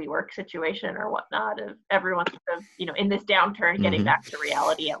next big WeWork situation or whatnot, of everyone sort of, in this downturn, getting back to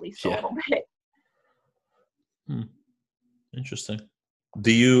reality at least a little bit. Interesting.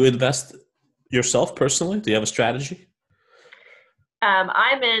 Do you invest yourself personally? Do you have a strategy?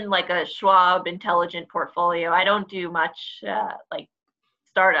 I'm in like a Schwab intelligent portfolio. I don't do much like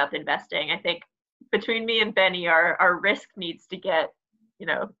startup investing. I think between me and Benny, our risk needs to get,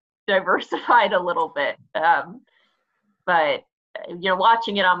 diversified a little bit. But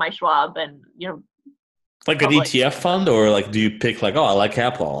watching it on my Schwab and like an ETF fund, or like do you pick like, oh, I like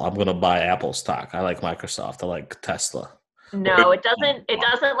Apple, I'm gonna buy Apple stock. I like Microsoft. I like Tesla. No, it doesn't. It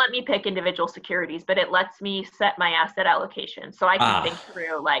doesn't let me pick individual securities, but it lets me set my asset allocation. So I can think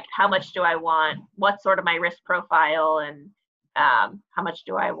through like how much do I want, what's sort of my risk profile, and how much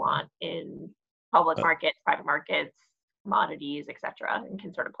do I want in public markets, private markets, commodities, etc., and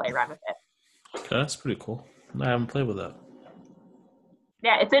can sort of play around with it. Okay, that's pretty cool. I haven't played with that.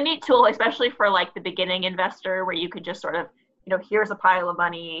 Yeah, it's a neat tool, especially for like the beginning investor, where you could just sort of, here's a pile of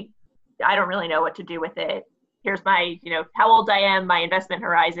money. I don't really know what to do with it. Here's my, how old I am, my investment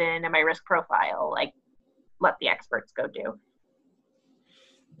horizon, and my risk profile. Like, let the experts go do.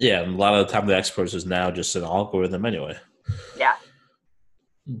 Yeah, and a lot of the time the experts is now just an algorithm anyway. Yeah.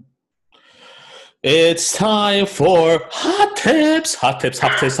 It's time for hot tips. Hot tips,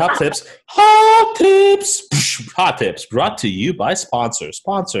 hot tips, hot tips, hot tips. Hot tips brought to you by sponsors.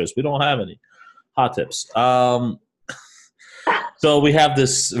 Sponsors, we don't have any hot tips. So we have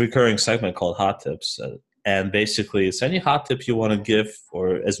this recurring segment called Hot Tips. And basically, it's any hot tip you want to give,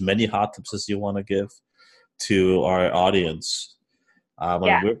 or as many hot tips as you want to give to our audience.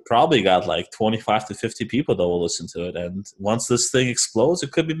 We've probably got like 25 to 50 people that will listen to it. And once this thing explodes,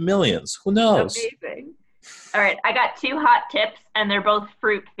 it could be millions. Who knows? Amazing. All right. I got 2 hot tips, and they're both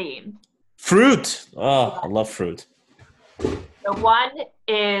fruit themed. Fruit. Oh, I love fruit. So one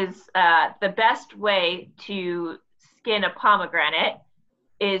is the best way to skin a pomegranate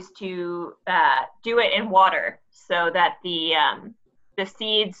is to do it in water so that the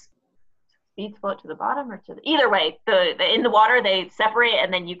seeds float to the bottom or to the, either way, in the water they separate,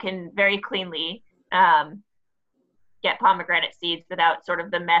 and then you can very cleanly get pomegranate seeds without sort of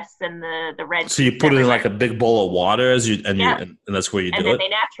the mess and the red. So you put it in like a big bowl of water and that's where you do it. And then they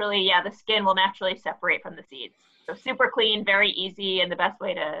naturally, the skin will naturally separate from the seeds. So super clean, very easy, and the best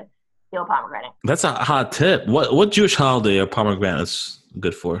way to peel pomegranate. That's a hot tip. What Jewish holiday are pomegranates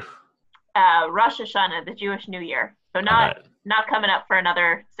good for? Rosh Hashanah, the Jewish New Year. So not coming up for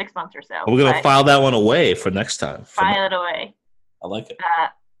another 6 months or so. We're going to file that one away for next time. File it away. I like it.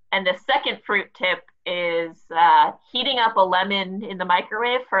 And the second fruit tip is heating up a lemon in the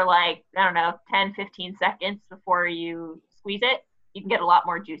microwave for 10, 15 seconds before you squeeze it. You can get a lot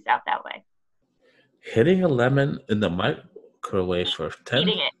more juice out that way. Hitting a lemon in the microwave for 10?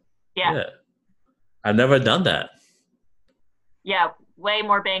 Heating it, yeah. I've never done that. Yeah, way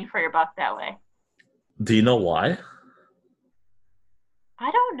more bang for your buck that way. Do you know why?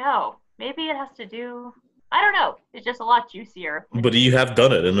 I don't know. Maybe it has to do... I don't know. It's just a lot juicier. But you have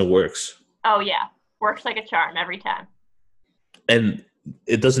done it and it works. Oh, yeah. Works like a charm every time. And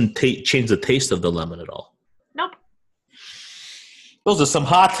it doesn't change the taste of the lemon at all? Nope. Those are some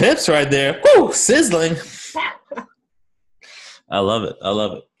hot tips right there. Woo! Sizzling. I love it.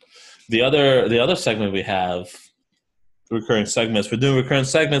 The other segment we have, recurring segments. We're doing recurring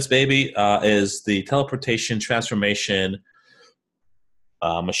segments, baby, is the teleportation transformation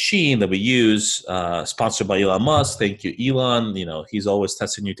machine that we use, sponsored by Elon Musk. Thank you, Elon. He's always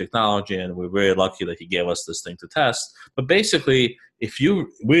testing new technology, and we're very lucky that he gave us this thing to test. But basically,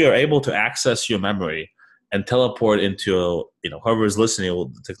 we are able to access your memory and teleport into, whoever is listening,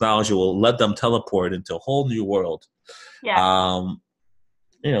 the technology will let them teleport into a whole new world. Yeah.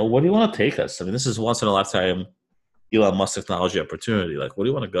 What do you want to take us? I mean, this is once in a lifetime Elon Musk technology opportunity. Like, where do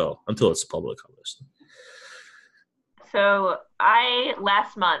you want to go? Until it's public, obviously. So I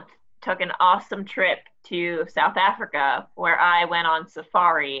last month took an awesome trip to South Africa where I went on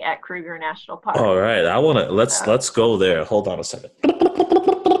safari at Kruger National Park. All right, let's go there. Hold on a second.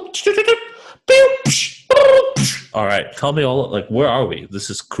 All right, tell me where are we? This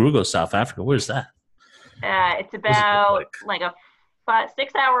is Kruger, South Africa. Where's that? It's about like a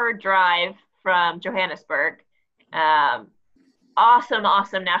 6-hour drive from Johannesburg.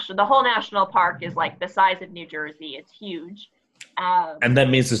 Awesome national. The whole national park is like the size of New Jersey. It's huge. And that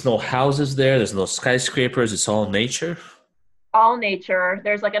means there's no houses there. There's no skyscrapers. It's all nature. all nature.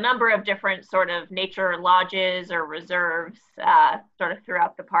 There's like a number of different sort of nature lodges or reserves sort of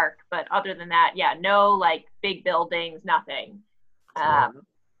throughout the park. But other than that, yeah, no like big buildings, nothing. Cool.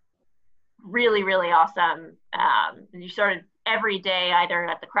 Really, really awesome. And you sort of every day, either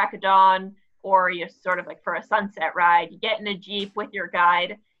at the crack of dawn or you sort of like for a sunset ride, you get in a Jeep with your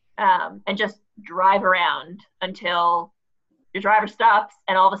guide and just drive around until your driver stops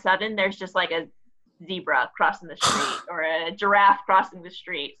and all of a sudden there's just like a zebra crossing the street or a giraffe crossing the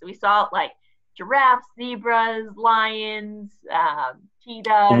street. So we saw like giraffes, zebras, lions,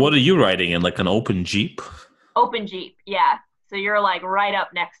 cheetahs. What are you riding in? Like an open Jeep? Open Jeep, yeah. So you're like right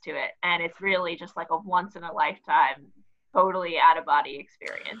up next to it, and it's really just like a once in a lifetime, totally out of body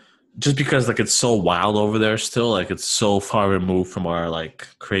experience. Just because like it's so wild over there still, like it's so far removed from our like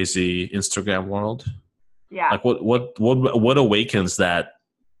crazy Instagram world. Yeah, Like what awakens that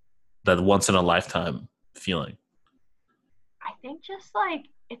once in a lifetime feeling? I think just like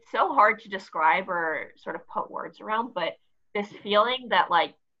it's so hard to describe or sort of put words around, but this feeling that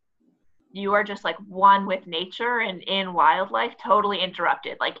like you are just like one with nature and in wildlife, totally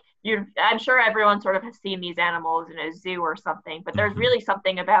interrupted. Like I'm sure everyone sort of has seen these animals in a zoo or something, but there's Hmm. really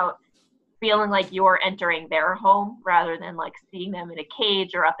something about feeling like you're entering their home rather than like seeing them in a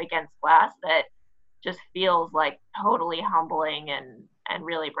cage or up against glass that just feels like totally humbling and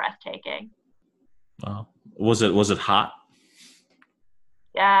really breathtaking. Wow. Was it hot?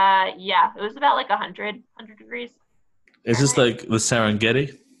 Yeah, it was about like 100 degrees Is this Fahrenheit. like the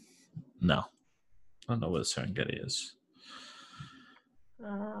Serengeti? No, I don't know what the Serengeti is.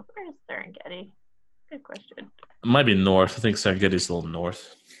 Where's Serengeti? Good question. It might be north. I think Serengeti is a little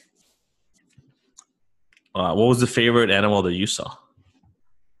north. What was the favorite animal that you saw?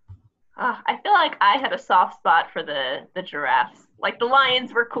 I feel like I had a soft spot for the giraffes. Like the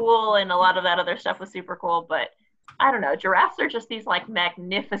lions were cool, and a lot of that other stuff was super cool. But I don't know, giraffes are just these like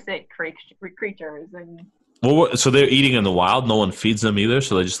magnificent creatures, and So they're eating in the wild. No one feeds them either.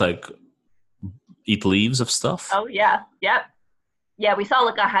 So they just like eat leaves of stuff. oh yeah, yep, yeah. We saw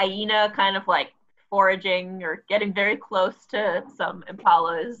like a hyena kind of like foraging or getting very close to some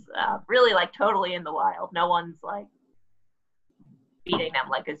impalas. Really like totally in the wild. No one's like feeding them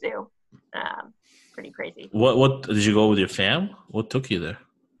like a zoo. Um, Pretty crazy. What did you go with your fam? What took you there?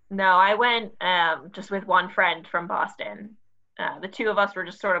 No, I went just with one friend from Boston. The two of us were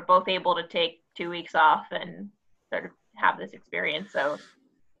just sort of both able to take 2 weeks off and sort of have this experience. So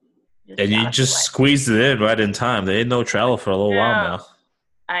just And you got us just away. squeezed it in right in time. They ain't no travel for a little while No, now.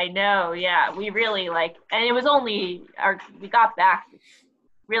 I know. Yeah, we really like, and it was only we got back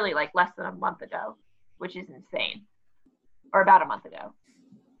really like less than a month ago, which is insane, or about a month ago.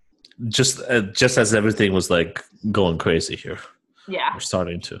 Just as everything was like going crazy here, Yeah, we're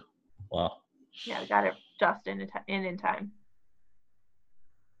starting to. Wow. yeah, we got it just in time.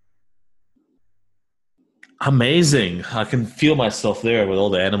 Amazing. I can feel myself there with all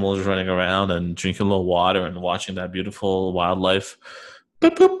the animals running around and drinking a little water and watching that beautiful wildlife.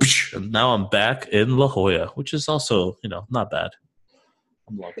 Boop, boop, psh. And now I'm back in La Jolla, which is also, not bad.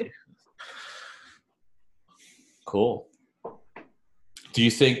 I'm lucky. Cool. Do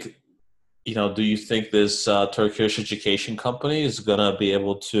you think, do you think this Turkish education company is going to be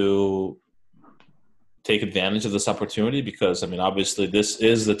able to take advantage of this opportunity? Because, I mean, obviously, this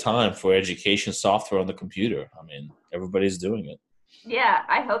is the time for education software on the computer. I mean, everybody's doing it. Yeah,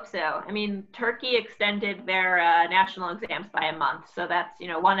 I hope so. I mean, Turkey extended their national exams by a month, so that's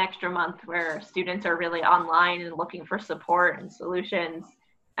one extra month where students are really online and looking for support and solutions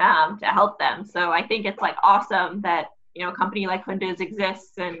to help them. So I think it's like awesome that a company like Kunduz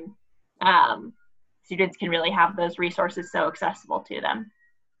exists and um, students can really have those resources so accessible to them.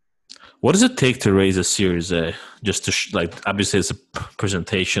 What does it take to raise a Series A? Just to like, obviously, it's a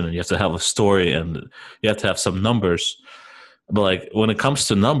presentation, and you have to have a story, and you have to have some numbers. But like, when it comes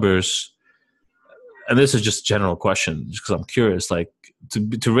to numbers, and this is just a general question, just because I'm curious, like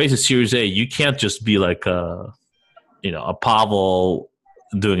to raise a Series A, you can't just be like a Pavel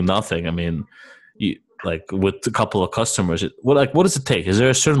doing nothing. I mean, like with a couple of customers, what does it take? Is there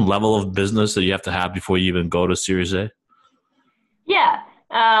a certain level of business that you have to have before you even go to Series A? Yeah.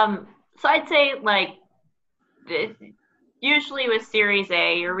 So I'd say like usually with Series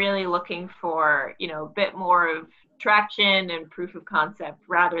A, you're really looking for, a bit more of traction and proof of concept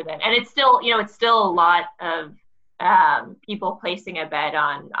rather than, and it's still a lot of people placing a bet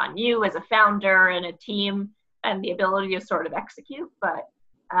on you as a founder and a team and the ability to sort of execute. But,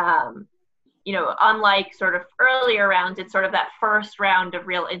 unlike sort of earlier rounds, it's sort of that first round of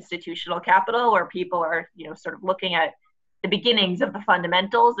real institutional capital where people are, sort of looking at the beginnings of the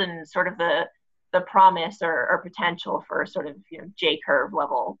fundamentals and sort of the the promise or potential for sort of, J curve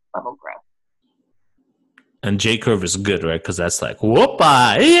level growth. And J curve is good, right? Because that's like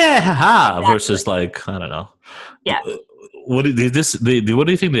whoopah, yeah, Exactly. versus like I don't know. Yeah. What do you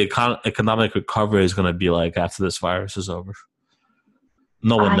think the economic recovery is going to be like after this virus is over?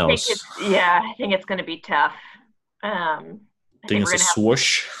 No one knows. I think it's going to be tough. I Think think it's we're a going to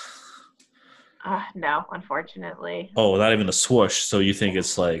swoosh. no, unfortunately. Oh, not even a swoosh. So you think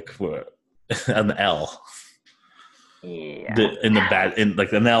it's like an L? Yeah. In the bad, in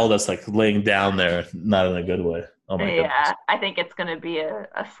like an L that's like laying down there, not in a good way. Oh my goodness. I think it's going to be a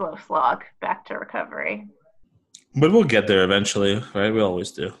slow slog back to recovery. But we'll get there eventually, right? We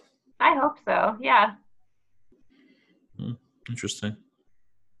always do. I hope so. Yeah. Interesting.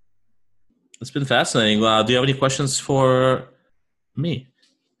 It's been fascinating. Do you have any questions for me?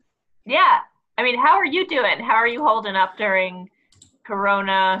 Yeah. I mean, how are you doing? How are you holding up during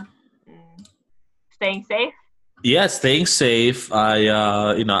Corona? Staying safe? Yeah, staying safe.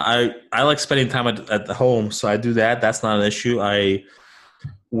 I like spending time at home, so I do that. That's not an issue. I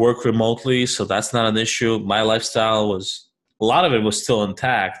work remotely, so that's not an issue. My lifestyle was a lot of it was still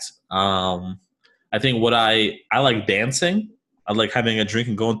intact. I think what I like dancing. I like having a drink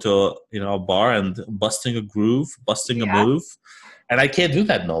and going to a bar and busting a groove, busting a Yeah. move, and I can't do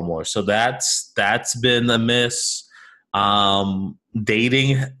that no more. So that's been a miss.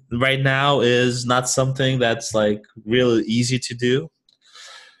 Dating right now is not something that's like really easy to do.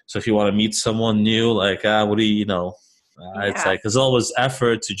 So if you want to meet someone new, like what do you know? It's Yeah. like there's always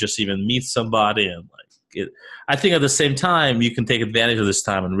effort to just even meet somebody, and I think at the same time you can take advantage of this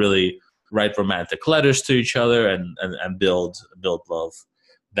time and really write romantic letters to each other and build love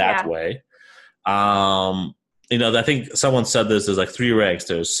that way. I think someone said this. There's like three ranks.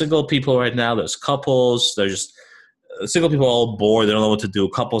 There's single people right now. There's couples. There's just single people are all bored. They don't know what to do.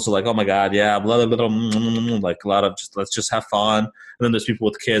 Couples are like, oh my god, yeah, blah, blah, blah, like a lot of just let's just have fun. And then there's people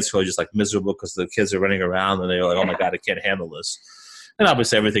with kids who are just like miserable because the kids are running around and they're like, oh my god, I can't handle this. And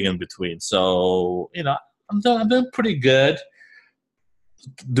obviously everything in between. So I'm doing pretty good.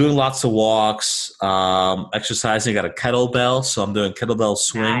 Doing lots of walks, exercising. Got a kettlebell, so I'm doing kettlebell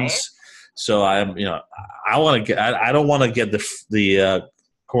swings. Nice. So I want to get. I don't want to get the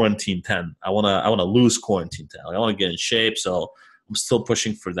quarantine 10. I want to lose quarantine 10. I want to get in shape, so I'm still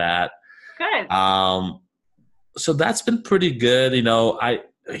pushing for that. Good. So that's been pretty good.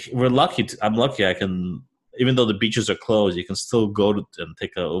 We're lucky. I'm lucky. I can, even though the beaches are closed, you can still go and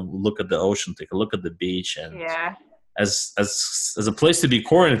take a look at the ocean, take a look at the beach, and as a place to be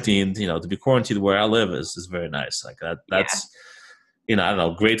quarantined, to be quarantined where I live is very nice. Like that's. I don't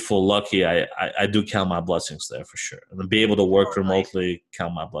know, grateful, lucky. I do count my blessings there for sure. And to be able to work remotely,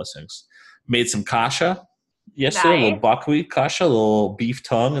 count my blessings. Made some kasha yesterday, a little buckwheat kasha, a little beef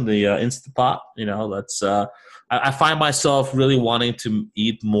tongue in the Instant Pot. That's I find myself really wanting to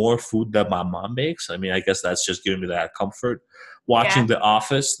eat more food that my mom makes. I mean, I guess that's just giving me that comfort. Watching The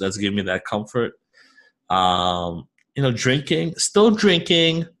Office, that's giving me that comfort. Still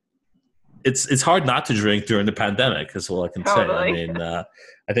drinking. It's hard not to drink during the pandemic, is all I can say. I mean, I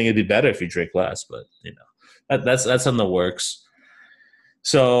think it'd be better if you drink less, but that's in the works.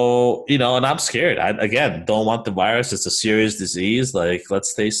 So and I'm scared. I again don't want the virus. It's a serious disease. Like,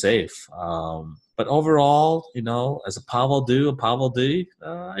 let's stay safe. But overall, as a Pavel do, I'm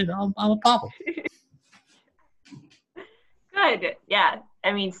a Pavel. Good. Yeah.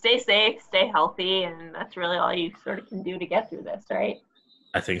 I mean, stay safe, stay healthy, and that's really all you sort of can do to get through this, right?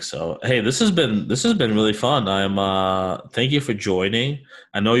 I think so. Hey, this has been really fun. Thank you for joining.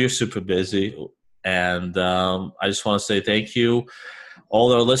 I know you're super busy, and I just want to say thank you.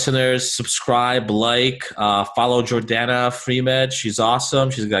 All our listeners, subscribe, like, follow Jordana Freemed. She's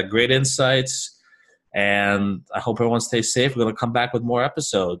awesome. She's got great insights, and I hope everyone stays safe. We're going to come back with more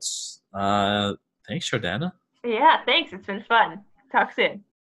episodes. Thanks, Jordana. Yeah, thanks. It's been fun. Talk soon.